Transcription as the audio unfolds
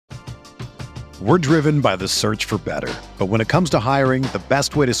We're driven by the search for better. But when it comes to hiring, the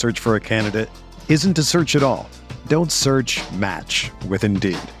best way to search for a candidate isn't to search at all. Don't search, match with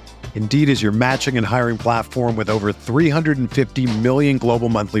Indeed. Indeed is your matching and hiring platform with over 350 million global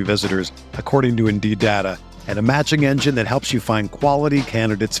monthly visitors, according to Indeed data, and a matching engine that helps you find quality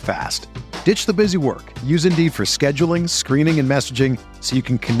candidates fast. Ditch the busy work. Use Indeed for scheduling, screening, and messaging so you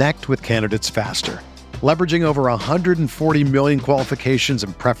can connect with candidates faster. Leveraging over 140 million qualifications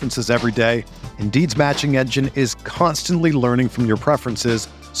and preferences every day, Indeed's matching engine is constantly learning from your preferences,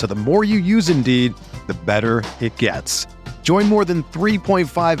 so the more you use Indeed, the better it gets. Join more than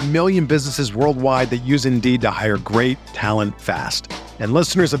 3.5 million businesses worldwide that use Indeed to hire great talent fast. And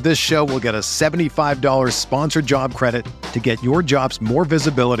listeners of this show will get a $75 sponsored job credit to get your jobs more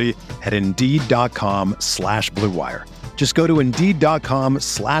visibility at Indeed.com/Blue Wire. Just go to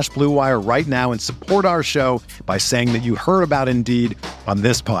Indeed.com/Blue Wire right now and support our show by saying that you heard about Indeed on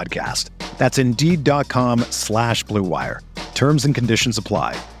this podcast. That's Indeed.com/Blue Wire. Terms and conditions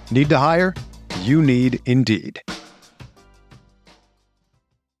apply. Need to hire? You need Indeed.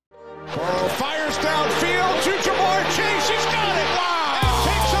 Burrow fires downfield to Jamar Chase. He's got it. Wow. And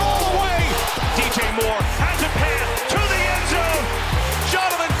takes it all the way. DJ Moore has a pass to the end zone.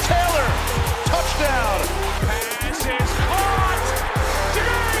 Jonathan Taylor. Touchdown. Pass is caught.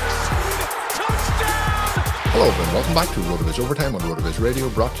 Diggs. Touchdown. Hello everyone, welcome back to RotoViz Overtime on RotoViz Radio,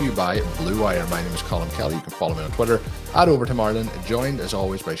 brought to you by Blue Wire. My name is Colin Kelly. You can follow me on Twitter at Overtime Ireland, joined as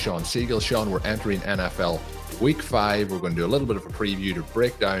always by Sean Siegel. Sean, we're entering NFL Week 5. We're going to do a little bit of a preview to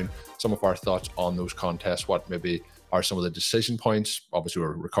break down some of our thoughts on those contests, what maybe are some of the decision points. Obviously,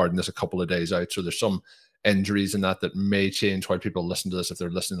 we're recording this a couple of days out, so there's some injuries in that may change why people listen to this if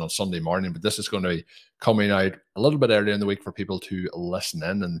they're listening on Sunday morning, but this is going to be coming out a little bit earlier in the week for people to listen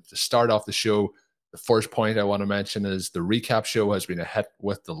in. And to start off the show, the first point I want to mention is the recap show has been a hit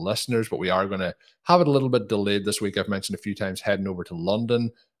with the listeners, but we are going to have it a little bit delayed this week. I've mentioned a few times heading over to London.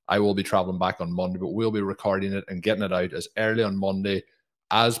 I will be traveling back on Monday, but we'll be recording it and getting it out as early on Monday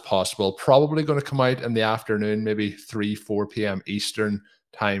as possible. Probably going to come out in the afternoon, maybe 3-4 p.m. Eastern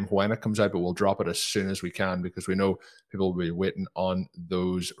time when it comes out, but we'll drop it as soon as we can because we know people will be waiting on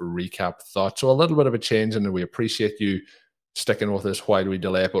those recap thoughts. So a little bit of a change, and we appreciate you sticking with us while we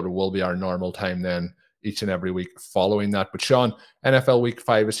delay it, but it will be our normal time then each and every week following that. But Sean, NFL Week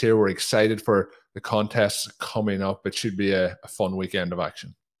 5 is here. We're excited for the contests coming up. It should be a fun weekend of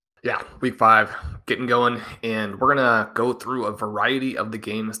action. Yeah, Week 5 getting going, and we're going to go through a variety of the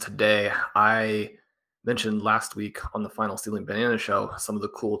games today. I mentioned last week on the Final Stealing Banana show some of the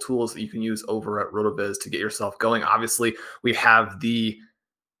cool tools that you can use over at RotoViz to get yourself going. Obviously, we have the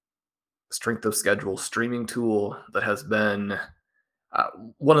Strength of Schedule streaming tool that has been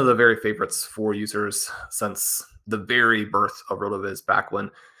one of the very favorites for users since the very birth of RotoViz back when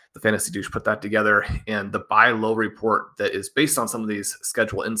the Fantasy Douche put that together, and the buy low report that is based on some of these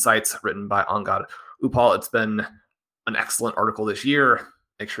schedule insights written by Angad Upal. It's been an excellent article this year.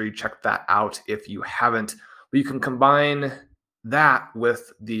 Make sure you check that out if you haven't. But you can combine that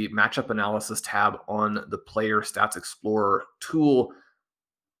with the matchup analysis tab on the Player Stats Explorer tool.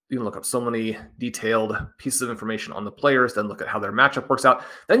 You can look up so many detailed pieces of information on the players, then look at how their matchup works out.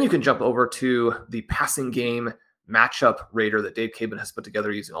 Then you can jump over to the passing game matchup rater that Dave Caban has put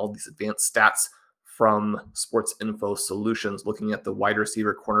together using all these advanced stats from Sports Info Solutions, looking at the wide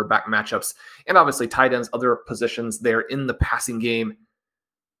receiver, cornerback matchups, and obviously tight ends, other positions there in the passing game.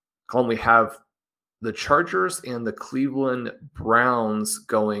 Colin, we have the Chargers and the Cleveland Browns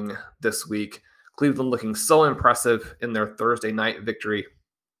going this week. Cleveland looking so impressive in their Thursday night victory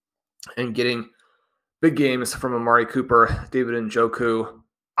and getting big games from Amari Cooper, David Njoku,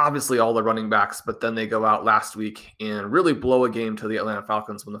 obviously all the running backs, but then they go out last week and really blow a game to the Atlanta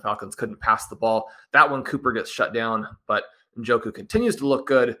Falcons when the Falcons couldn't pass the ball. That one, Cooper gets shut down, but Njoku continues to look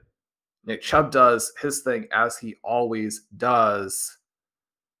good. Nick Chubb does his thing as he always does.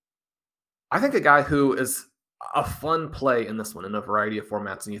 I think a guy who is a fun play in this one in a variety of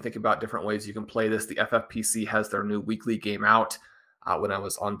formats, and you think about different ways you can play this. The FFPC has their new weekly game out. When I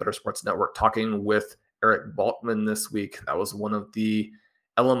was on Better Sports Network talking with Eric Balkman this week, that was one of the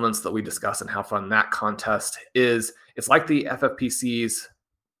elements that we discuss and how fun that contest is. It's like the FFPC's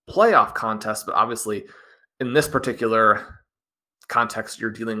playoff contest, but obviously in this particular context,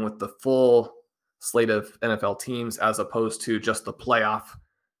 you're dealing with the full slate of NFL teams as opposed to just the playoff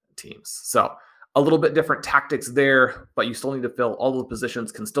teams. So a little bit different tactics there, but you still need to fill all the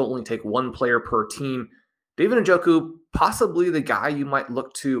positions, can still only take one player per team. David Njoku, possibly the guy you might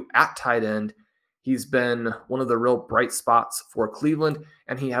look to at tight end. He's been one of the real bright spots for Cleveland,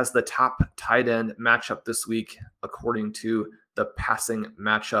 and he has the top tight end matchup this week, according to the passing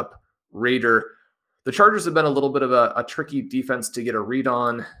matchup Raider. The Chargers have been a little bit of a tricky defense to get a read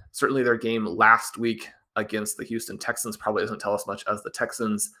on. Certainly their game last week against the Houston Texans probably doesn't tell us much, as the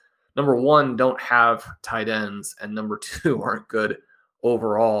Texans, number one, don't have tight ends, and number two, aren't good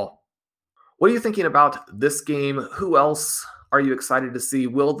overall. What are you thinking about this game? Who else are you excited to see?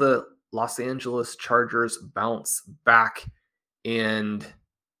 Will the Los Angeles Chargers bounce back and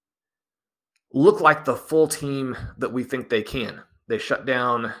look like the full team that we think they can? They shut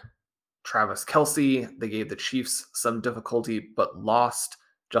down Travis Kelce. They gave the Chiefs some difficulty, but lost.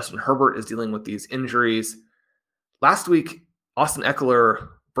 Justin Herbert is dealing with these injuries. Last week, Austin Ekeler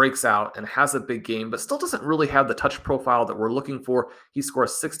breaks out and has a big game, but still doesn't really have the touch profile that we're looking for. He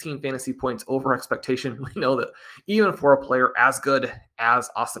scores 16 fantasy points over expectation. We know that even for a player as good as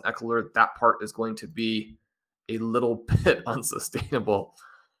Austin Ekeler, that part is going to be a little bit unsustainable.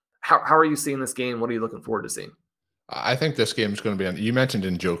 How are you seeing this game? What are you looking forward to seeing? I think this game is going to be, you mentioned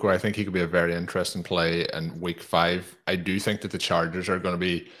Njoku, I think he could be a very interesting play in week 5. I do think that the Chargers are going to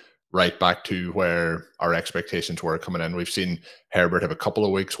be right back to where our expectations were coming in. We've seen Herbert have a couple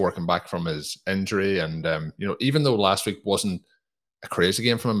of weeks working back from his injury. And, even though last week wasn't a crazy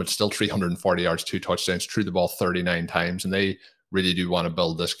game from him, it's still 340 yards, 2 touchdowns, threw the ball 39 times. And they really do want to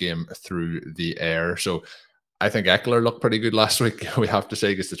build this game through the air. So I think Ekeler looked pretty good last week. We have to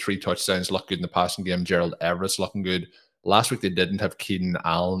say, because the 3 touchdowns looked good in the passing game. Gerald Everett's looking good. Last week, they didn't have Keenan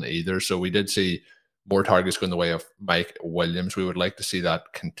Allen either. So we did see more targets going the way of Mike Williams. We would like to see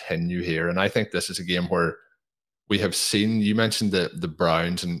that continue here. And I think this is a game where we have seen, you mentioned the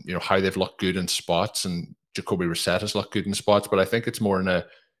Browns and how they've looked good in spots, and Jacoby Brissett has looked good in spots, but I think it's more in a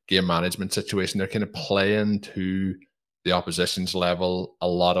game management situation. They're kind of playing to the opposition's level a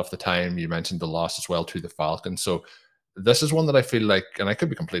lot of the time. You mentioned the loss as well to the Falcons. So this is one that I feel like, and I could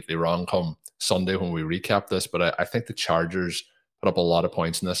be completely wrong come Sunday when we recap this, but I think the Chargers put up a lot of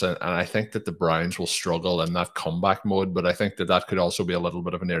points in this, and I think that the Browns will struggle in that comeback mode, but I think that could also be a little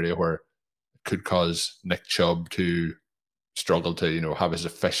bit of an area where it could cause Nick Chubb to struggle to, have his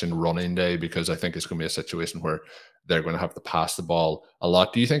efficient running day, because I think it's going to be a situation where they're going to have to pass the ball a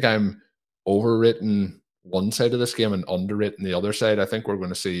lot. Do you think I'm overrating one side of this game and underrating the other side? I think we're going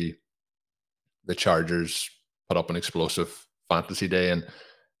to see the Chargers put up an explosive fantasy day, and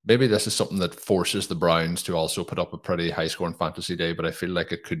maybe this is something that forces the Browns to also put up a pretty high-scoring fantasy day, but I feel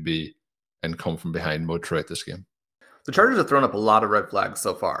like it could be in come-from-behind mode throughout this game. The Chargers have thrown up a lot of red flags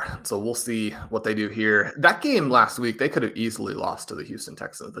so far, so we'll see what they do here. That game last week, they could have easily lost to the Houston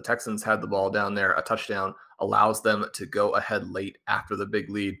Texans. The Texans had the ball down there. A touchdown allows them to go ahead late after the big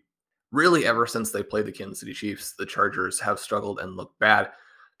lead. Really, ever since they played the Kansas City Chiefs, the Chargers have struggled and looked bad.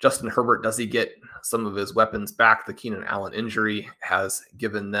 Justin Herbert, does he get some of his weapons back? The Keenan Allen injury has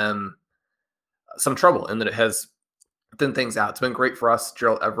given them some trouble in that it has thinned things out. It's been great for us.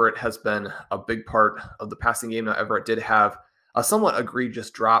 Gerald Everett has been a big part of the passing game. Now, Everett did have a somewhat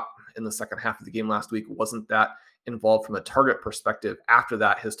egregious drop in the second half of the game last week. Wasn't that involved from a target perspective. After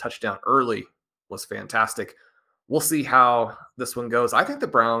that, his touchdown early was fantastic. We'll see how this one goes. I think the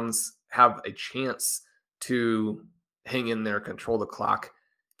Browns have a chance to hang in there, control the clock,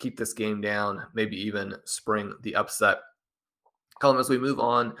 keep this game down, maybe even spring the upset. Colin, as we move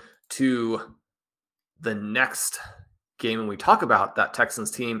on to the next game and we talk about that Texans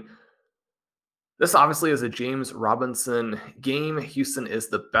team, this obviously is a James Robinson game. Houston is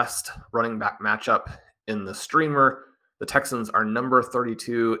the best running back matchup in the streamer. The Texans are number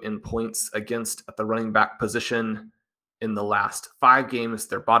 32 in points against at the running back position in the last 5 games.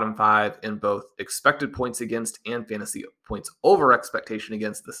 They're bottom 5 in both expected points against and fantasy points over expectation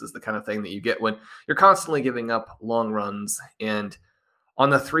against. This is the kind of thing that you get when you're constantly giving up long runs. And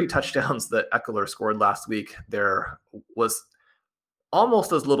on the 3 touchdowns that Ekeler scored last week, there was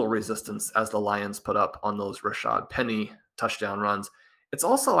almost as little resistance as the Lions put up on those Rashad Penny touchdown runs. It's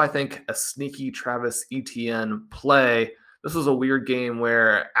also, I think, a sneaky Travis Etienne play. This was a weird game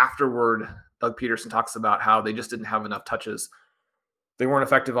where afterward, Doug Peterson talks about how they just didn't have enough touches. They weren't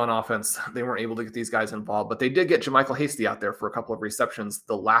effective on offense. They weren't able to get these guys involved, but they did get JaMychal Hasty out there for a couple of receptions.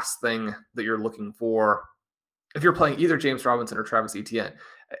 The last thing that you're looking for if you're playing either James Robinson or Travis Etienne,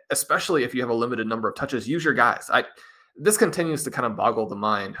 especially if you have a limited number of touches, use your guys. This continues to kind of boggle the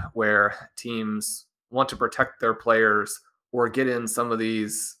mind where teams want to protect their players or get in some of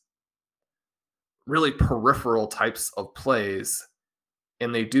these really peripheral types of plays,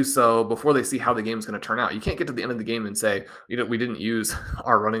 and they do so before they see how the game's going to turn out. You can't get to the end of the game and say, we didn't use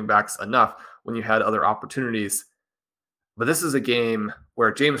our running backs enough when you had other opportunities. But this is a game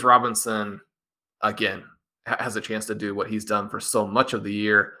where James Robinson, again, has a chance to do what he's done for so much of the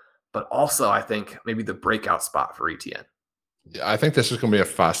year, but also I think maybe the breakout spot for Etienne. Yeah, I think this is going to be a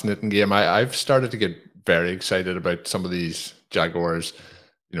fascinating game. I've started to get very excited about some of these Jaguars,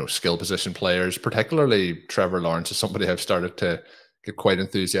 skill position players, particularly Trevor Lawrence is somebody I've started to get quite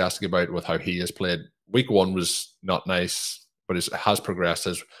enthusiastic about with how he has played. Week one was not nice, but it has progressed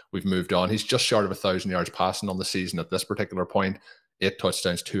as we've moved on. He's just short of 1,000 yards passing on the season at this particular point, 8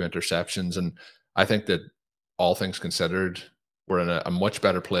 touchdowns, 2 interceptions. And I think that all things considered, we're in a much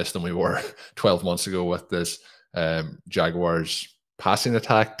better place than we were 12 months ago with this Jaguars passing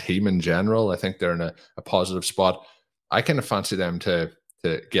attack team in general. I think they're in a positive spot. I kind of fancy them to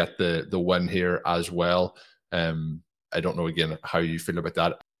get the win here as well. I don't know again how you feel about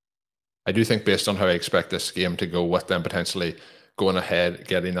that. I do think based on how I expect this game to go with them potentially going ahead,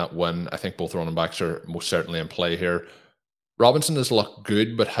 getting that win, I think both running backs are most certainly in play here. Robinson has looked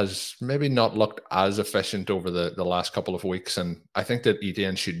good, but has maybe not looked as efficient over the last couple of weeks. And I think that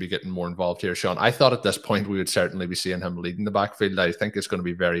Etienne should be getting more involved here, Sean. I thought at this point we would certainly be seeing him leading the backfield. I think it's going to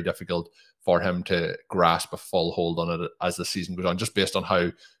be very difficult for him to grasp a full hold on it as the season goes on, just based on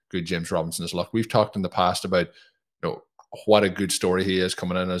how good James Robinson has looked. We've talked in the past about what a good story he is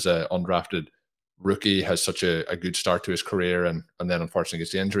coming in as an undrafted rookie, has such a good start to his career, and then unfortunately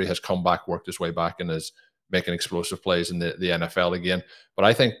gets the injury, has come back, worked his way back, and is making explosive plays in the NFL again. But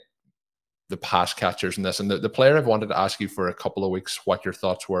I think the pass catchers in this, and the player I've wanted to ask you for a couple of weeks what your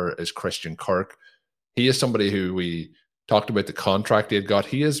thoughts were, is Christian Kirk. He is somebody who we talked about the contract he had got.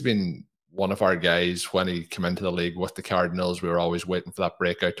 He has been one of our guys when he came into the league with the Cardinals. We were always waiting for that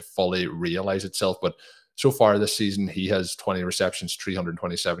breakout to fully realize itself. But so far this season, he has 20 receptions,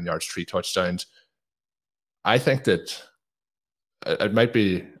 327 yards, 3 touchdowns. I think that it might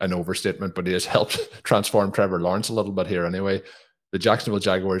be an overstatement, but he has helped transform Trevor Lawrence a little bit here anyway. The Jacksonville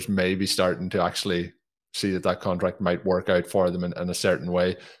Jaguars may be starting to actually see that contract might work out for them in a certain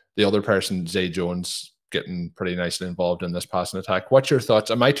way. The other person, Zay Jones, getting pretty nicely involved in this passing attack. What's your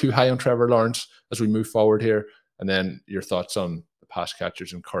thoughts? Am I too high on Trevor Lawrence as we move forward here? And then your thoughts on the pass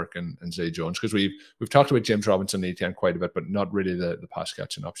catchers and Kirk and Zay Jones, because we've talked about James Robinson and Etienne quite a bit, but not really the pass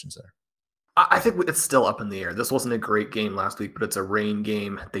catching options there. I think it's still up in the air. This wasn't a great game last week, but it's a rain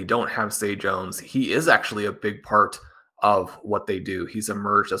game. They don't have Zay Jones. He is actually a big part of what they do. He's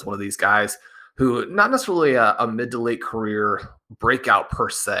emerged as one of these guys who, not necessarily a mid to late career breakout per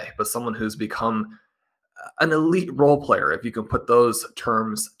se, but someone who's become an elite role player, if you can put those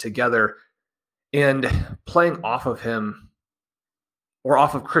terms together. And playing off of him, or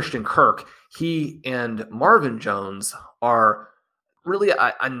off of Christian Kirk, he and Marvin Jones are really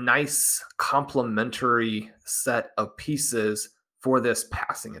a nice complementary set of pieces for this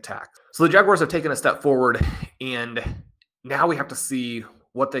passing attack. So the Jaguars have taken a step forward, and now we have to see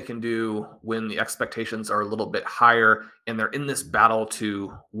what they can do when the expectations are a little bit higher and they're in this battle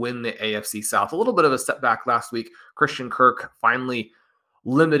to win the AFC South. A little bit of a step back last week. Christian Kirk finally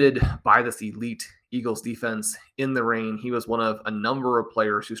limited by this elite Eagles defense in the rain. He was one of a number of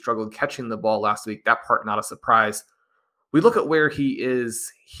players who struggled catching the ball last week. That part, not a surprise. We look at where he is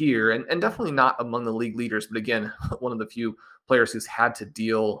here, and definitely not among the league leaders, but again, one of the few players who's had to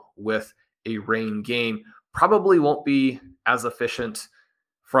deal with a rain game. Probably won't be as efficient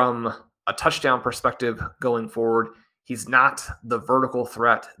from a touchdown perspective going forward. He's not the vertical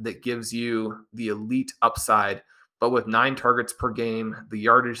threat that gives you the elite upside, but with 9 targets per game, the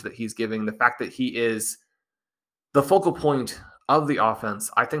yardage that he's giving, the fact that he is the focal point of the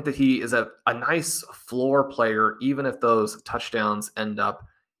offense, I think that he is a nice floor player, even if those touchdowns end up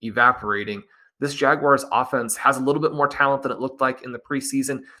evaporating. This Jaguars offense has a little bit more talent than it looked like in the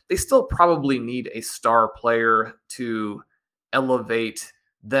preseason. They still probably need a star player to elevate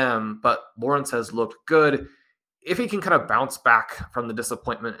them, but Lawrence has looked good. If he can kind of bounce back from the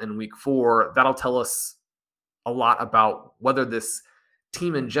disappointment in week 4, that'll tell us a lot about whether this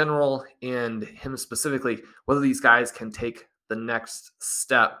team in general and him specifically, whether these guys can take the next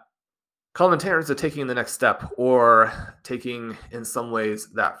step. Commentators are taking the next step, or taking in some ways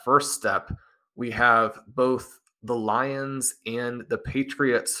that first step. We have both the Lions and the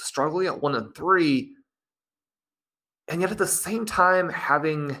Patriots struggling at 1-3, and yet at the same time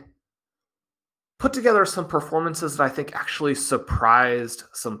having put together some performances that I think actually surprised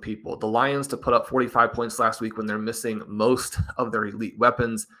some people. The Lions to put up 45 points last week when they're missing most of their elite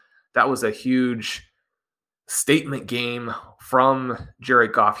weapons. That was a huge statement game from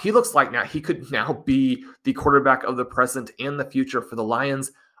Jared Goff. He looks like he could now be the quarterback of the present and the future for the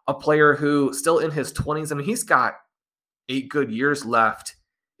Lions, a player who still in his 20s. I mean, he's got 8 good years left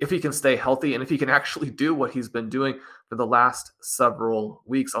if he can stay healthy and if he can actually do what he's been doing for the last several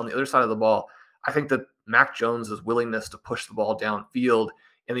weeks. On the other side of the ball, I think that Mac Jones' willingness to push the ball downfield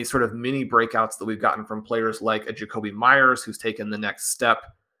and these sort of mini breakouts that we've gotten from players like a Jakobi Meyers, who's taken the next step,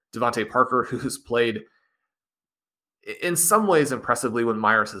 Devontae Parker, who's played in some ways impressively when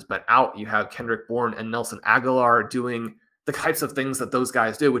Myers has been out. You have Kendrick Bourne and Nelson Aguilar doing the types of things that those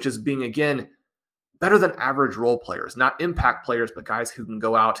guys do, which is being, again, better than average role players, not impact players, but guys who can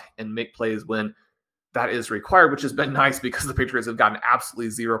go out and make plays when that is required, which has been nice because the Patriots have gotten absolutely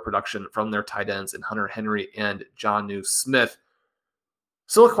zero production from their tight ends in Hunter Henry and Jonnu Smith.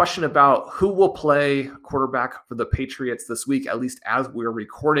 Still a question about who will play quarterback for the Patriots this week, at least as we're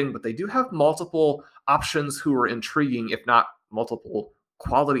recording, but they do have multiple options who are intriguing, if not multiple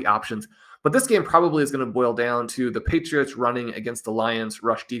quality options. But this game probably is going to boil down to the Patriots running against the Lions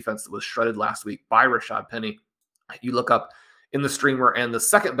rush defense that was shredded last week by Rashad Penny. You look up in the streamer, and the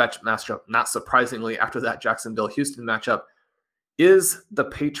second best matchup, not surprisingly, after that Jacksonville-Houston matchup, is the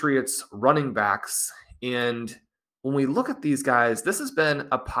Patriots running backs. And when we look at these guys, this has been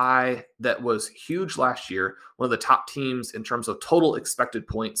a pie that was huge last year, one of the top teams in terms of total expected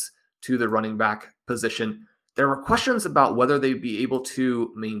points to the running back position. There were questions about whether they'd be able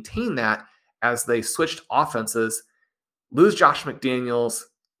to maintain that as they switched offenses. Lose Josh McDaniels.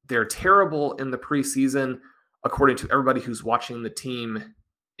 They're terrible in the preseason, according to everybody who's watching the team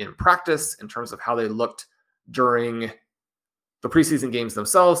in practice, in terms of how they looked during the preseason games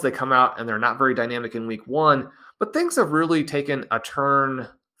themselves. They come out and they're not very dynamic in week one, but things have really taken a turn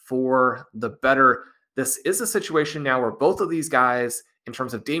for the better. This is a situation now where both of these guys, in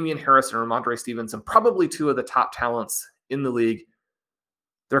terms of Damian Harris and Ramondre Stevenson, probably two of the top talents in the league,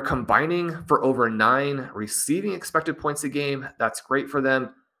 they're combining for over 9 receiving expected points a game. That's great for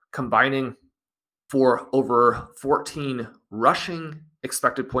them. Combining for over 14 rushing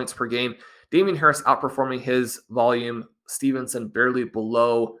expected points per game. Damian Harris outperforming his volume. Stevenson barely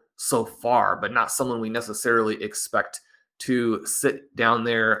below so far, but not someone we necessarily expect to sit down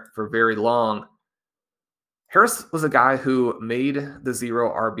there for very long. Harris was a guy who made the 0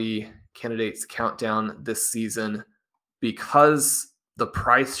 RB candidates countdown this season because the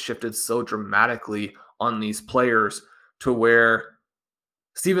price shifted so dramatically on these players to where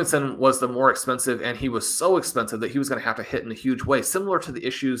Stevenson was the more expensive, and he was so expensive that he was going to have to hit in a huge way, similar to the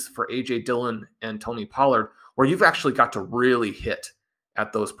issues for A.J. Dillon and Tony Pollard, where you've actually got to really hit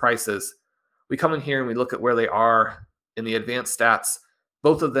at those prices. We come in here and we look at where they are in the advanced stats.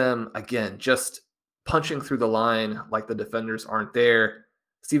 Both of them, again, just punching through the line like the defenders aren't there.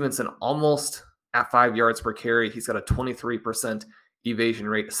 Stevenson almost at 5 yards per carry. He's got a 23% evasion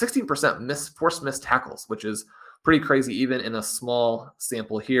rate, 16% forced missed tackles, which is pretty crazy even in a small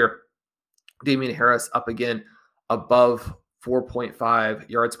sample here. Damian Harris up again above 4.5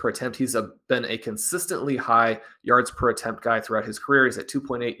 yards per attempt. He's been a consistently high yards per attempt guy throughout his career. He's at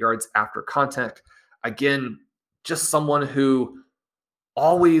 2.8 yards after contact. Again, just someone who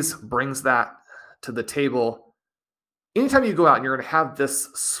always brings that to the table. Anytime you go out and you're going to have this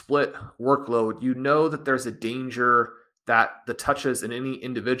split workload, you know that there's a danger that the touches in any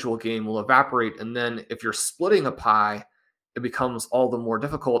individual game will evaporate. And then if you're splitting a pie, it becomes all the more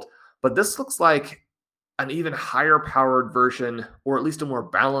difficult. But this looks like an even higher powered version, or at least a more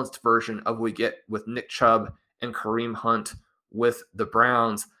balanced version of what we get with Nick Chubb and Kareem Hunt with the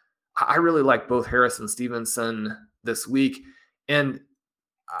Browns. I really like both Harris and Stevenson this week. And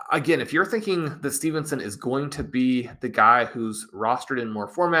again, if you're thinking that Stevenson is going to be the guy who's rostered in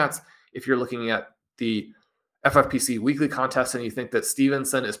more formats, if you're looking at the FFPC weekly contest and you think that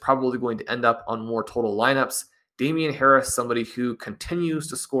Stevenson is probably going to end up on more total lineups, Damian Harris, somebody who continues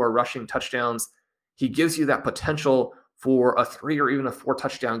to score rushing touchdowns, he gives you that potential for a 3 or even a 4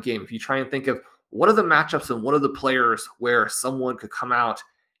 touchdown game. If you try and think of what are the matchups and what are the players where someone could come out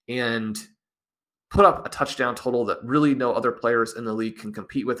and put up a touchdown total that really no other players in the league can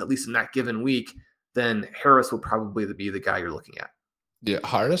compete with, at least in that given week, then Harris would probably be the guy you're looking at. Yeah,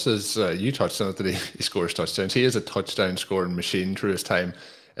 Harris is, you touched on it today, he scores touchdowns. He is a touchdown scoring machine through his time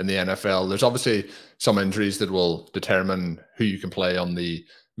in the NFL. There's obviously some injuries that will determine who you can play on the,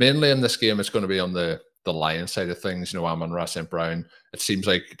 mainly in this game, it's going to be on the Lions side of things. You know, Amon-Ra St. Brown. It seems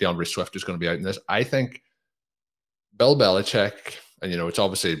like DeAndre Swift is going to be out in this. I think Bill Belichick, and you know, it's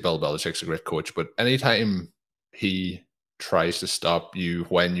obviously Bill Belichick's a great coach, but anytime he tries to stop you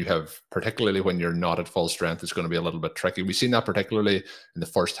when you have, particularly when you're not at full strength, it's going to be a little bit tricky. We've seen that particularly in the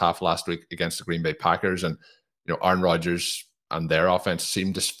first half last week against the Green Bay Packers, and you know, Aaron Rodgers and their offense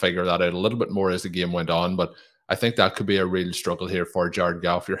seemed to figure that out a little bit more as the game went on. But I think that could be a real struggle here for Jared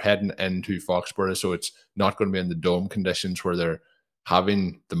Goff. You're heading into Foxborough, so it's not going to be in the dome conditions where they're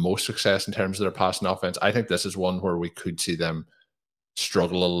having the most success in terms of their passing offense. I think this is one where we could see them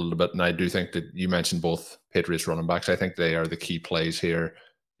struggle a little bit. And I do think that you mentioned both Patriots running backs. I think they are the key plays here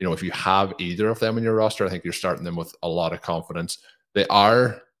if you have either of them in your roster, I think you're starting them with a lot of confidence. They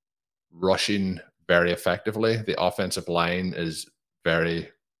are rushing very effectively. The offensive line is very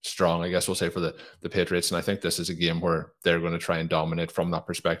strong, I guess we'll say, for the Patriots. And I think this is a game where they're going to try and dominate from that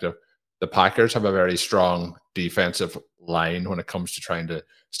perspective. The Packers have a very strong defensive line when it comes to trying to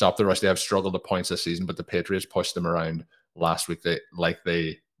stop the rush. They have struggled at points this season, but the Patriots pushed them around last week they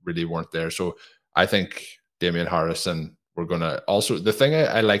really weren't there. So I think Damian Harris, and we're going to also, the thing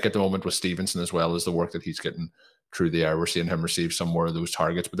I like at the moment with Stevenson as well is the work that he's getting through the air. We're seeing him receive some more of those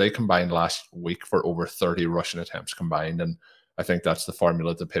targets, but they combined last week for over 30 rushing attempts combined. And I think that's the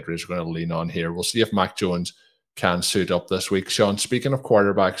formula the Patriots are going to lean on here. We'll see if Mac Jones can suit up this week. Sean, speaking of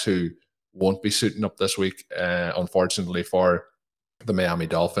quarterbacks who won't be suiting up this week, unfortunately for the Miami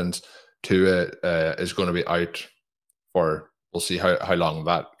Dolphins, Tua is going to be out for, we'll see how long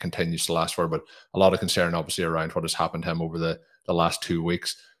that continues to last for, but a lot of concern obviously around what has happened to him over the last 2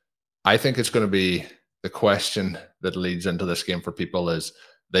 weeks. I think it's going to be the question that leads into this game for people is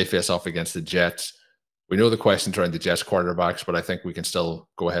they face off against the Jets. We know the questions around the Jets quarterbacks, but I think we can still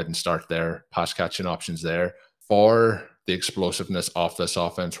go ahead and start their pass catching options there. For the explosiveness of this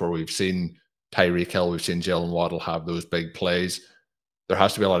offense, where we've seen Tyreek Hill, we've seen Jalen Waddle have those big plays, there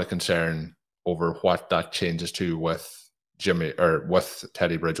has to be a lot of concern over what that changes to with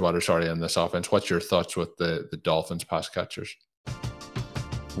Teddy Bridgewater, in this offense. What's your thoughts with the Dolphins pass catchers?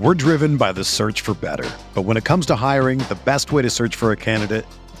 We're driven by the search for better. But when it comes to hiring, the best way to search for a candidate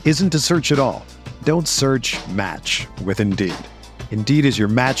isn't to search at all. Don't search, match with Indeed. Indeed is your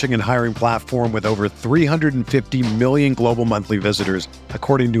matching and hiring platform with over 350 million global monthly visitors,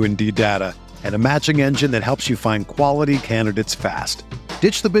 according to Indeed data, and a matching engine that helps you find quality candidates fast.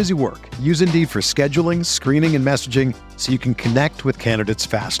 Ditch the busy work. Use Indeed for scheduling, screening, and messaging so you can connect with candidates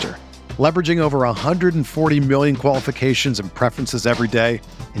faster. Leveraging over 140 million qualifications and preferences every day,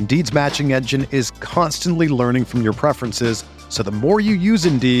 Indeed's matching engine is constantly learning from your preferences, so the more you use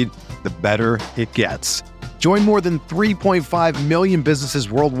Indeed, the better it gets. Join more than 3.5 million businesses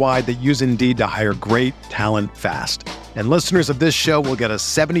worldwide that use Indeed to hire great talent fast. And listeners of this show will get a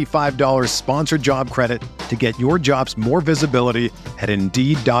 $75 sponsored job credit to get your jobs more visibility at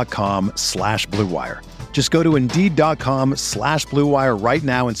Indeed.com/Blue Wire. Just go to Indeed.com/Blue Wire right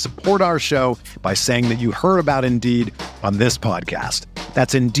now and support our show by saying that you heard about Indeed on this podcast.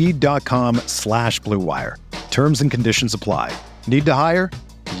 That's Indeed.com/Blue Wire. Terms and conditions apply. Need to hire?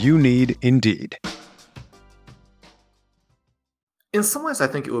 You need Indeed. In some ways, I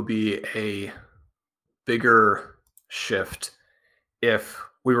think it would be a bigger shift if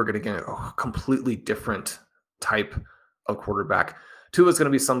we were going to get a completely different type of quarterback. Tua is going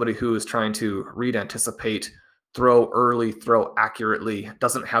to be somebody who is trying to read, anticipate, throw early, throw accurately,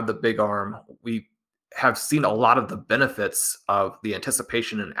 doesn't have the big arm. We have seen a lot of the benefits of the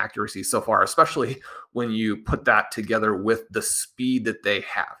anticipation and accuracy so far, especially when you put that together with the speed that they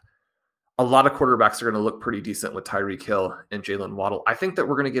have. A lot of quarterbacks are going to look pretty decent with Tyreek Hill and Jalen Waddle. I think that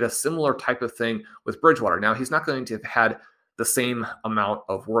we're going to get a similar type of thing with Bridgewater. Now, he's not going to have had the same amount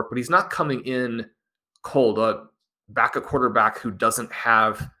of work, but he's not coming in cold. Back a quarterback who doesn't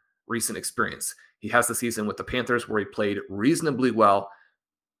have recent experience. He has the season with the Panthers where he played reasonably well,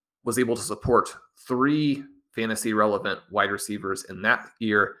 was able to support 3 fantasy relevant wide receivers in that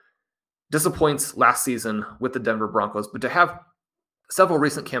year. Disappoints last season with the Denver Broncos, but to have several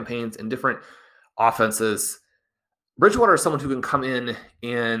recent campaigns in different offenses, Bridgewater is someone who can come in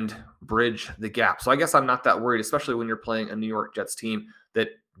and bridge the gap. So I guess I'm not that worried, especially when you're playing a New York Jets team that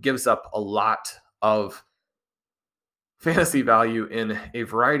gives up a lot of fantasy value in a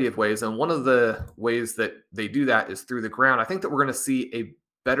variety of ways. And one of the ways that they do that is through the ground. I think that we're going to see a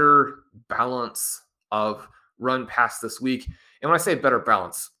better balance of run pass this week. And when I say better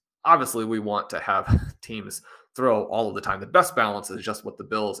balance, obviously we want to have teams throw all of the time. The best balance is just what the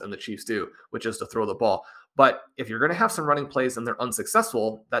Bills and the Chiefs do, which is to throw the ball. But if you're going to have some running plays and they're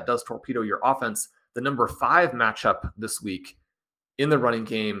unsuccessful, that does torpedo your offense. The number 5 matchup this week in the running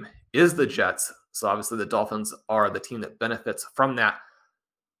game is the Jets. So obviously the Dolphins are the team that benefits from that.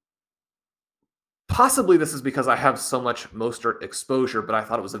 Possibly this is because I have so much Mostert exposure, but I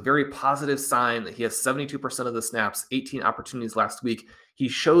thought it was a very positive sign that he has 72% of the snaps, 18 opportunities last week. He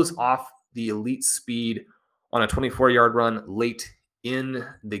shows off the elite speed on a 24-yard run late in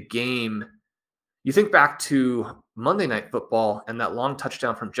the game. You think back to Monday Night Football and that long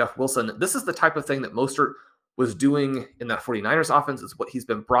touchdown from Jeff Wilson. This is the type of thing that Mostert was doing in that 49ers offense. Is what he's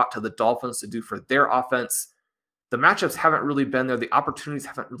been brought to the Dolphins to do for their offense. The matchups haven't really been there. The opportunities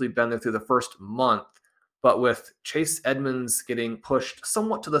haven't really been there through the first month. But with Chase Edmonds getting pushed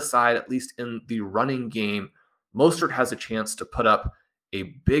somewhat to the side, at least in the running game, Mostert has a chance to put up a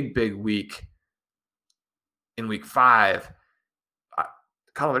big week in week 5.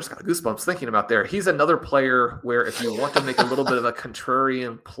 Colin, I just got goosebumps thinking about there. He's another player where if you want to make a little bit of a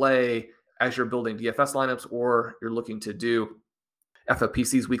contrarian play as you're building DFS lineups or you're looking to do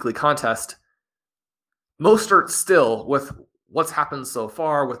FFPC's weekly contest, Mostert still, with what's happened so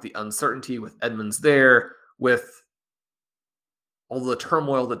far, with the uncertainty, with Edmonds there, with all the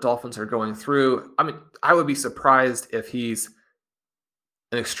turmoil that Dolphins are going through, I mean, I would be surprised if he's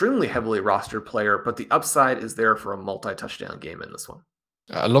an extremely heavily rostered player, but the upside is there for a multi-touchdown game in this one.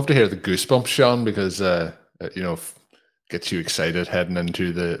 I'd love to hear the goosebumps, Sean, because gets you excited heading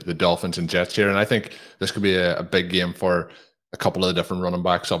into the Dolphins and Jets here. And I think this could be a big game for a couple of the different running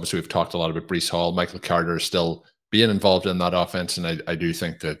backs. Obviously, we've talked a lot about Breece Hall. Michael Carter is still being involved in that offense, and I do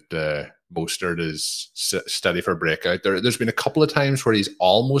think that Mostert is steady for a breakout. There's been a couple of times where he's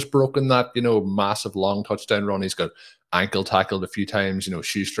almost broken that, massive long touchdown run. He's got ankle tackled a few times,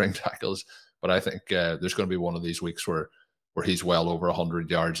 shoestring tackles. But I think there's going to be one of these weeks where he's well over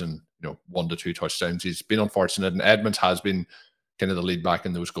 100 yards and 1 to 2 touchdowns. He's been unfortunate, and Edmonds has been kind of the lead back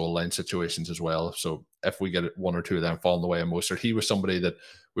in those goal line situations as well. So if we get 1 or 2 of them falling the way of Mostert, he was somebody that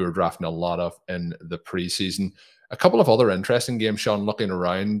we were drafting a lot of in the preseason. A couple of other interesting games, Sean, looking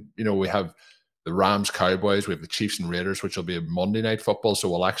around, we have the Rams, Cowboys, we have the Chiefs and Raiders, which will be a Monday Night Football. So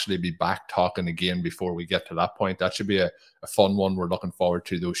we'll actually be back talking again before we get to that point. That should be a fun one. We're looking forward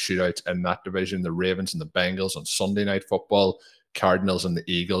to those shootouts in that division. The Ravens and the Bengals on Sunday Night Football, Cardinals and the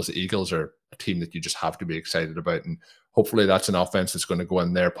Eagles. The Eagles are a team that you just have to be excited about. And hopefully that's an offense that's going to go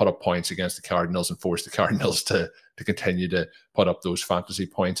in there, put up points against the Cardinals and force the Cardinals to continue to put up those fantasy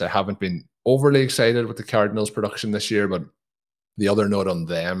points. I haven't been overly excited with the Cardinals production this year, but the other note on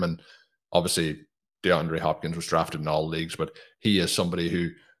them, and obviously DeAndre Hopkins was drafted in all leagues, but he is somebody who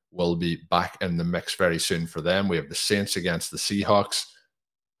will be back in the mix very soon for them. We have the Saints against the Seahawks.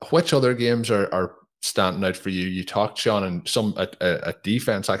 Which other games are standing out for you? You talked, Sean, and a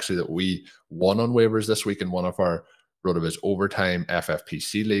defense actually that we won on waivers this week in one of our RotoViz overtime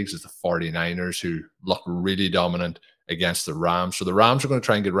FFPC leagues is the 49ers, who look really dominant against the Rams. So the Rams are going to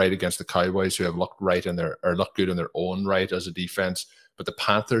try and get right against the Cowboys, who have looked good in their own right as a defense. But the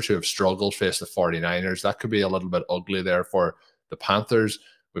Panthers, who have struggled, face the 49ers. That could be a little bit ugly there for the Panthers.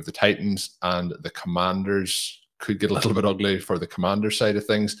 With the Titans and the Commanders, could get a little bit ugly for the Commanders side of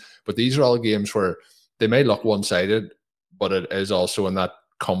things. But these are all games where they may look one-sided, but it is also in that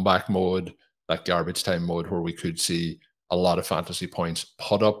comeback mode, that garbage time mode, where we could see a lot of fantasy points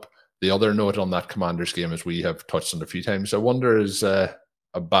put up. The other note on that Commanders game, as we have touched on a few times, I wonder is a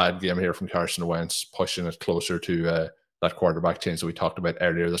bad game here from Carson Wentz, pushing it closer to that quarterback change that we talked about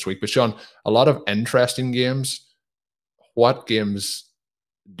earlier this week. But Sean, a lot of interesting games. What games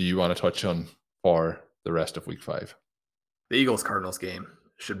do you want to touch on for the rest of week 5? The Eagles-Cardinals game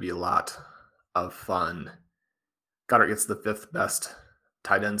should be a lot of fun. Goddard gets the 5th best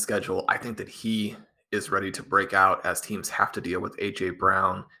tight end schedule. I think that he is ready to break out as teams have to deal with A.J.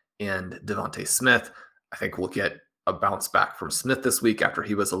 Brown and Devontae Smith. I think we'll get a bounce back from Smith this week after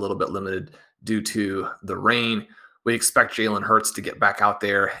he was a little bit limited due to the rain. We expect Jalen Hurts to get back out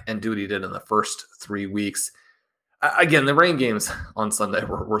there and do what he did in the first 3 weeks. Again, the rain games on Sunday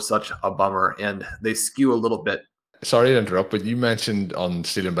were such a bummer, and they skew a little bit. Sorry to interrupt, but you mentioned on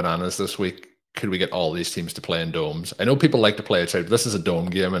Stealing Bananas this week, could we get all these teams to play in domes? I know people like to play outside, but this is a dome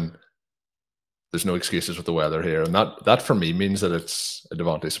game, and there's no excuses with the weather here. And that for me means that it's a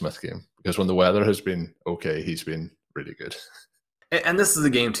Devontae Smith game, because when the weather has been okay, he's been really good. And this is a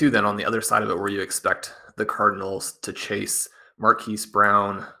game, too, then on the other side of it, where you expect the Cardinals to chase. Marquise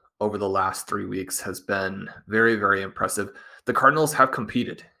Brown over the last 3 weeks has been very, very impressive. The Cardinals have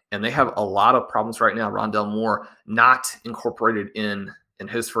competed, and they have a lot of problems right now. Rondale Moore not incorporated in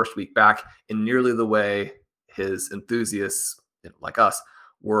his first week back in nearly the way his enthusiasts like us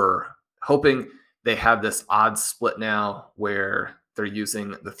were hoping. They have this odd split now where they're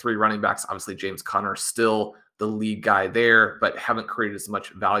using the 3 running backs. Obviously, James Conner still the lead guy there, but haven't created as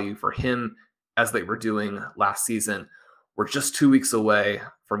much value for him as they were doing last season. We're just 2 weeks away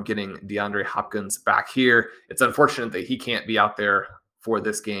from getting DeAndre Hopkins back here. It's unfortunate that he can't be out there for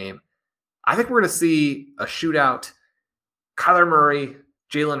this game. I think we're going to see a shootout. Kyler Murray,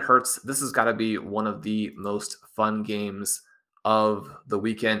 Jalen Hurts. This has got to be one of the most fun games of the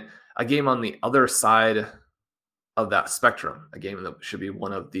weekend. A game on the other side of that spectrum, a game that should be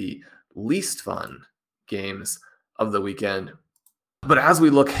one of the least fun games of the weekend. But as we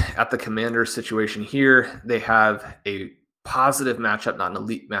look at the Commanders situation here, they have a positive matchup, not an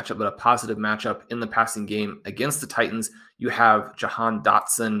elite matchup, but a positive matchup in the passing game against the Titans. You have Jahan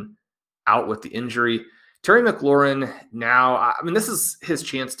Dotson out with the injury. Terry McLaurin now, I mean, this is his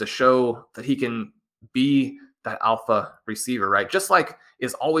chance to show that he can be that alpha receiver, right? Just like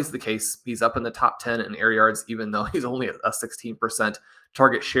is always the case. He's up in the top 10 in air yards, even though he's only at a 16%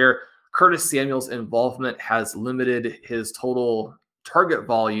 target share. Curtis Samuel's involvement has limited his total target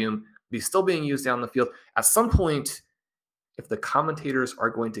volume, but he's still being used down the field. At some point, if the commentators are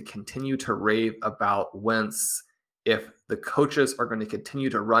going to continue to rave about Wentz, if the coaches are going to continue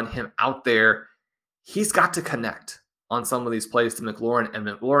to run him out there, he's got to connect on some of these plays to McLaurin, and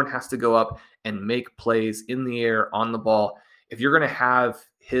McLaurin has to go up and make plays in the air on the ball. If you're going to have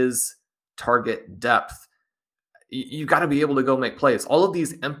his target depth, you got to be able to go make plays. All of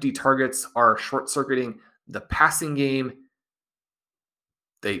these empty targets are short-circuiting the passing game.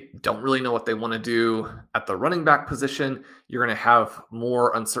 They don't really know what they want to do at the running back position. You're going to have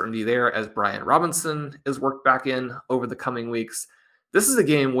more uncertainty there as Brian Robinson is worked back in over the coming weeks. This is a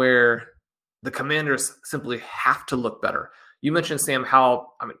game where the Commanders simply have to look better. You mentioned Sam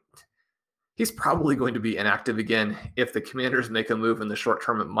Howell. I mean, he's probably going to be inactive again. If the Commanders make a move in the short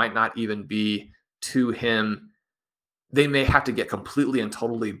term, it might not even be to him. They may have to get completely and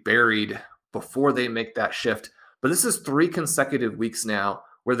totally buried before they make that shift. But this is 3 consecutive weeks now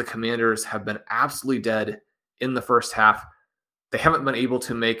where the Commanders have been absolutely dead in the first half. They haven't been able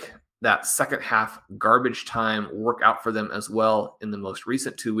to make that second half garbage time work out for them as well in the most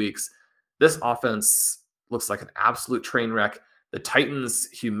recent 2 weeks. This offense looks like an absolute train wreck. The Titans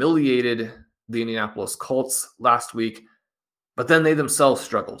humiliated the Indianapolis Colts last week, but then they themselves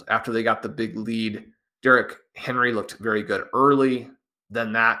struggled after they got the big lead. Derrick Henry looked very good early.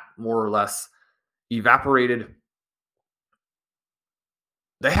 Then that more or less evaporated.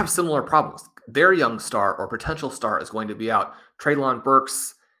 They have similar problems. Their young star or potential star is going to be out. Treylon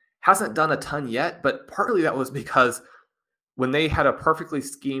Burks hasn't done a ton yet, but partly that was because when they had a perfectly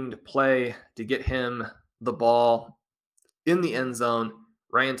schemed play to get him the ball in the end zone,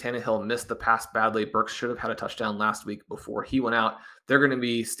 Ryan Tannehill missed the pass badly. Burks should have had a touchdown last week before he went out. They're going to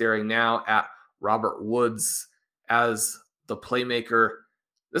be staring now at Robert Woods as the playmaker.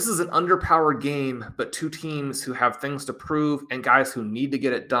 This is an underpowered game, but 2 teams who have things to prove and guys who need to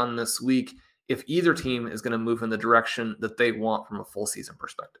get it done this week if either team is going to move in the direction that they want from a full season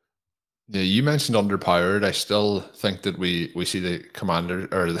perspective. Yeah, you mentioned underpowered. I still think that we see the Commander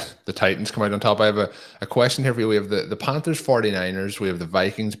or the Titans come out on top. I have a question here for you. We have the Panthers 49ers, we have the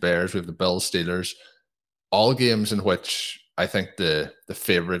Vikings Bears, we have the Bills Steelers, all games in which I think the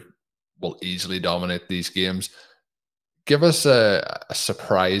favorite will easily dominate these games. Give us a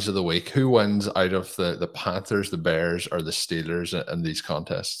surprise of the week. Who wins out of the Panthers, the Bears, or the Steelers in these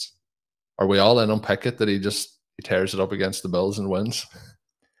contests? Are we all in on Pickett that he tears it up against the Bills and wins?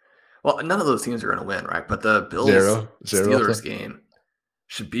 Well, none of those teams are going to win, right? But the Bills Steelers game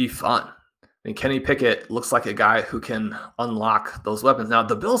should be fun. I mean, Kenny Pickett looks like a guy who can unlock those weapons. Now,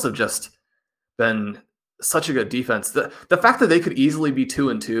 the Bills have just been such a good defense. The fact that they could easily be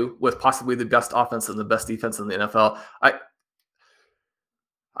 2-2 with possibly the best offense and the best defense in the NFL, I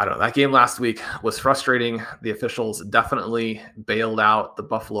don't know. That game last week was frustrating. The officials definitely bailed out the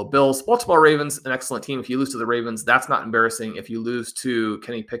Buffalo Bills. Baltimore Ravens, an excellent team. If you lose to the Ravens, that's not embarrassing. If you lose to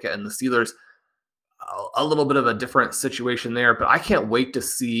Kenny Pickett and the Steelers, a little bit of a different situation there. But I can't wait to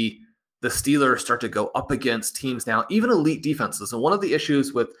see the Steelers start to go up against teams now, even elite defenses. And one of the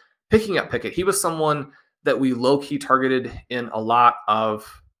issues with picking up Pickett, he was someone that we low-key targeted in a lot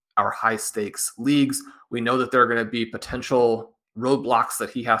of our high-stakes leagues. We know that there are going to be potential roadblocks that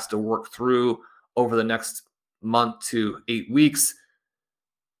he has to work through over the next month to 8 weeks.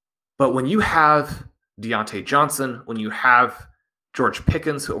 But when you have Deontay Johnson, when you have George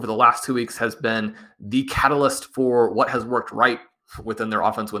Pickens, who over the last 2 weeks has been the catalyst for what has worked right within their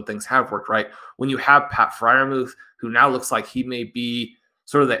offense when things have worked right, when you have Pat Freiermuth, who now looks like he may be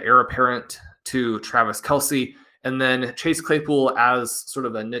sort of the heir apparent to Travis Kelce, and then Chase Claypool as sort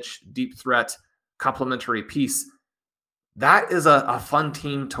of a niche deep threat complementary piece, that is a fun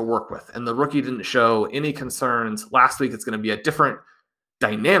team to work with. And the rookie didn't show any concerns. Last week, it's going to be a different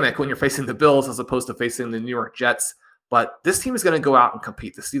dynamic when you're facing the Bills as opposed to facing the New York Jets. But this team is going to go out and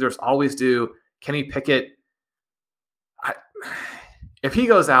compete. The Steelers always do. Kenny Pickett, if he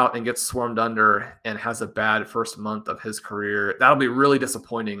goes out and gets swarmed under and has a bad first month of his career, that'll be really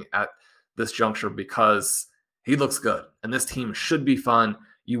disappointing at this juncture because he looks good. And this team should be fun.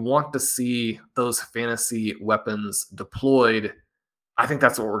 You want to see those fantasy weapons deployed. I think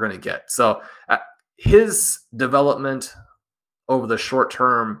that's what we're going to get. So his development over the short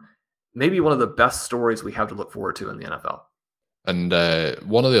term, maybe one of the best stories we have to look forward to in the NFL. And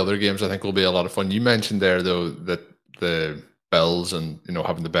one of the other games I think will be a lot of fun. You mentioned there, though, that the Bills and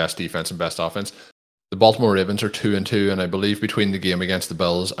having the best defense and best offense. The Baltimore Ravens are 2-2, and I believe between the game against the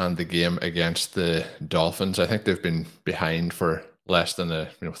Bills and the game against the Dolphins, I think they've been behind for less than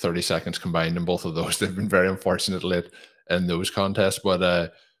 30 seconds combined in both of those. They've been very unfortunate late in those contests,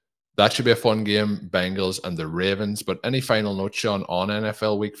 but that should be a fun game, Bengals and the Ravens. But any final notes, Sean, on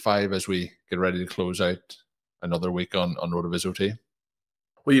NFL Week 5 as we get ready to close out another week on RotoViz OT?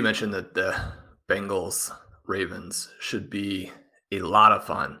 Well, you mentioned that the Bengals Ravens should be a lot of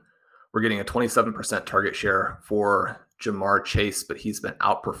fun. We're getting a 27% target share for Jamar Chase, but he's been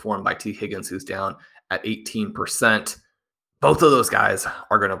outperformed by T. Higgins, who's down at 18%. Both of those guys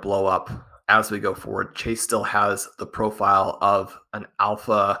are going to blow up as we go forward. Chase still has the profile of an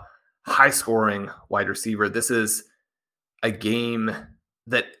alpha, high-scoring wide receiver. This is a game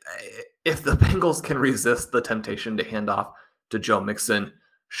that if the Bengals can resist the temptation to hand off to Joe Mixon,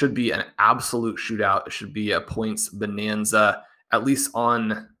 should be an absolute shootout. It should be a points bonanza, at least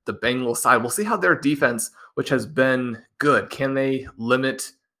on the Bengals side. We'll see how their defense, which has been good, can they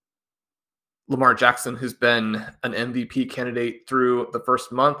limit Lamar Jackson, who's been an MVP candidate through the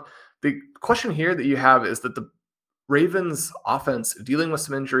first month. The question here that you have is that the Ravens offense dealing with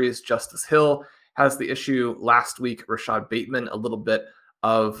some injuries. Justice Hill has the issue last week. Rashad Bateman, a little bit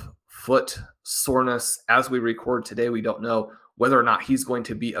of foot soreness. As we record today, we don't know whether or not he's going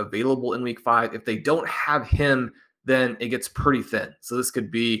to be available in week 5. If they don't have him, then it gets pretty thin. So this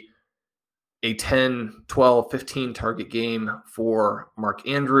could be a 10, 12, 15 target game for Mark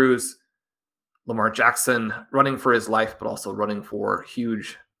Andrews. Lamar Jackson running for his life, but also running for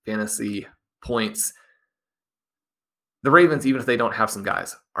huge fantasy points. The Ravens, even if they don't have some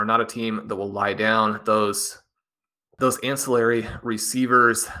guys, are not a team that will lie down. Those ancillary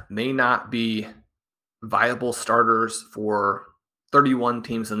receivers may not be viable starters for 31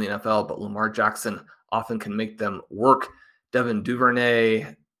 teams in the NFL, but Lamar Jackson often can make them work. Devin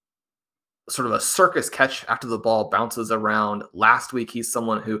Duvernay, sort of a circus catch after the ball bounces around. Last week, he's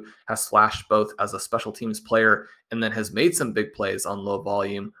someone who has flashed both as a special teams player and then has made some big plays on low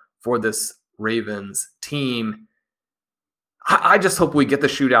volume for this Ravens team. I just hope we get the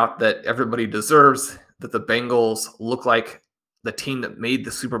shootout that everybody deserves, that the Bengals look like the team that made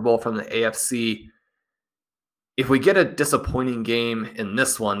the Super Bowl from the AFC. If we get a disappointing game in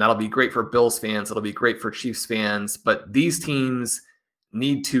this one, that'll be great for Bills fans. It'll be great for Chiefs fans. But these teams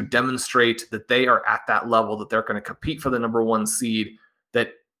need to demonstrate that they are at that level, that they're going to compete for the number 1 seed,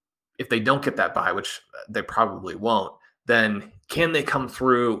 that if they don't get that bye, which they probably won't, then can they come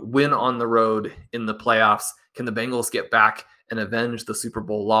through, win on the road in the playoffs? Can the Bengals get back and avenge the Super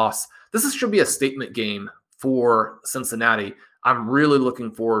Bowl loss? This should be a statement game for Cincinnati. I'm really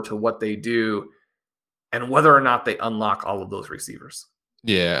looking forward to what they do and whether or not they unlock all of those receivers.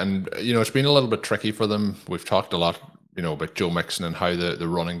 Yeah, and it's been a little bit tricky for them. We've talked a lot about Joe Mixon and how the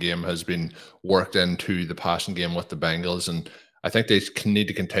running game has been worked into the passing game with the Bengals. And I think they need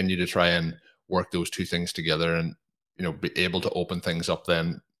to continue to try and work those two things together and, be able to open things up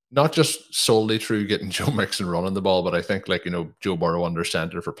then, not just solely through getting Joe Mixon running the ball, but I think Joe Burrow under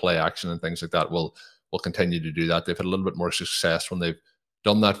center for play action and things like that will continue to do that. They've had a little bit more success when they've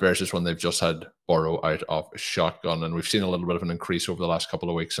done that versus when they've just had Burrow out of a shotgun. And we've seen a little bit of an increase over the last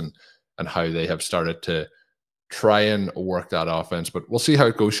couple of weeks and how they have started to try and work that offense, but we'll see how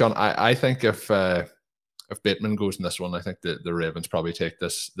it goes, Sean. I think if Bateman goes in this one, I think the Ravens probably take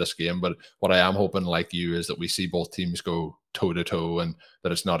this game. But what I am hoping, like you, is that we see both teams go toe to toe, and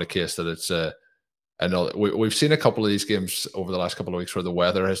that it's not a case that it's we've seen a couple of these games over the last couple of weeks where the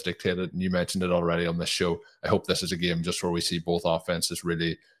weather has dictated, and you mentioned it already on this show. I hope this is a game just where we see both offenses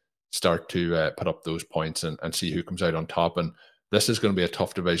really start to put up those points and see who comes out on top. And this is going to be a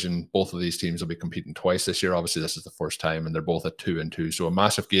tough division. Both of these teams will be competing twice this year. Obviously, this is the first time, and they're both at 2-2. So a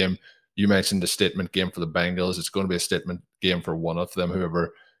massive game. You mentioned a statement game for the Bengals. It's going to be a statement game for one of them,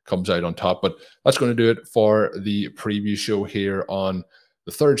 whoever comes out on top. But that's going to do it for the preview show here on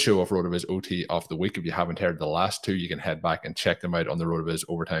the third show of RotoViz OT of the week. If you haven't heard the last two, you can head back and check them out on the RotoViz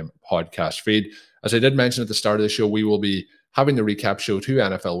Overtime podcast feed. As I did mention at the start of the show, we will be having the recap show to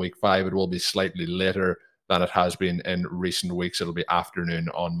NFL Week 5. It will be slightly later than it has been in recent weeks. It'll be afternoon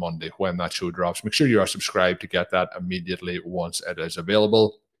on Monday when that show drops. Make sure you are subscribed to get that immediately once it is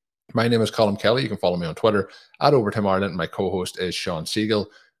available. My name is Colin Kelly. You can follow me on Twitter at Overtime Ireland. My co-host is Sean Siegel.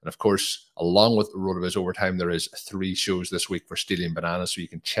 And of course, along with RotoViz Overtime, there is 3 shows this week for Stealing Bananas, so you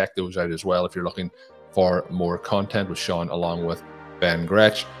can check those out as well if you're looking for more content with Sean along with Ben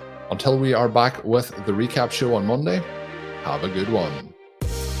Gretsch. Until we are back with the recap show on Monday, have a good one.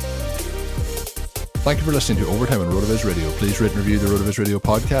 Thank you for listening to Overtime on RotoViz Radio. Please rate and review the RotoViz Radio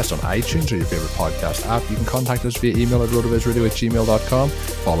podcast on iTunes or your favorite podcast app. You can contact us via email at rotovizradio@gmail.com.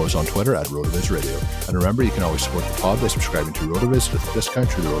 Follow us on Twitter at RotoViz Radio. And remember, you can always support the pod by subscribing to RotoViz with a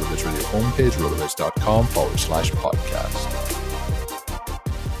discount through the RotoViz Radio homepage, rotoviz.com/podcast.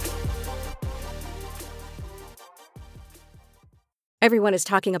 Everyone is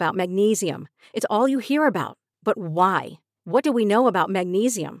talking about magnesium. It's all you hear about. But why? What do we know about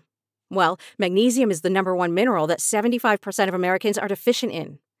magnesium? Well, magnesium is the number one mineral that 75% of Americans are deficient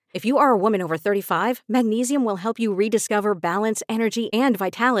in. If you are a woman over 35, magnesium will help you rediscover balance, energy, and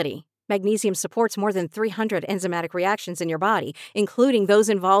vitality. Magnesium supports more than 300 enzymatic reactions in your body, including those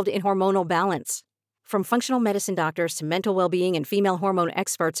involved in hormonal balance. From functional medicine doctors to mental well-being and female hormone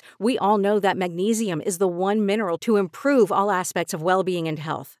experts, we all know that magnesium is the one mineral to improve all aspects of well-being and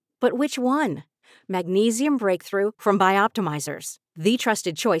health. But which one? Magnesium Breakthrough from Bioptimizers, the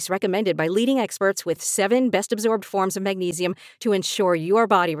trusted choice recommended by leading experts with 7 best-absorbed forms of magnesium to ensure your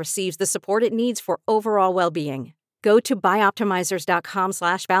body receives the support it needs for overall well-being. Go to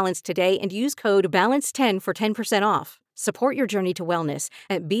bioptimizers.com/balance today and use code BALANCE10 for 10% off. Support your journey to wellness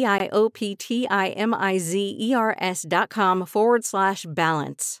at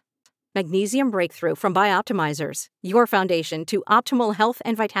bioptimizers.com/balance. Magnesium Breakthrough from Bioptimizers, your foundation to optimal health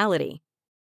and vitality.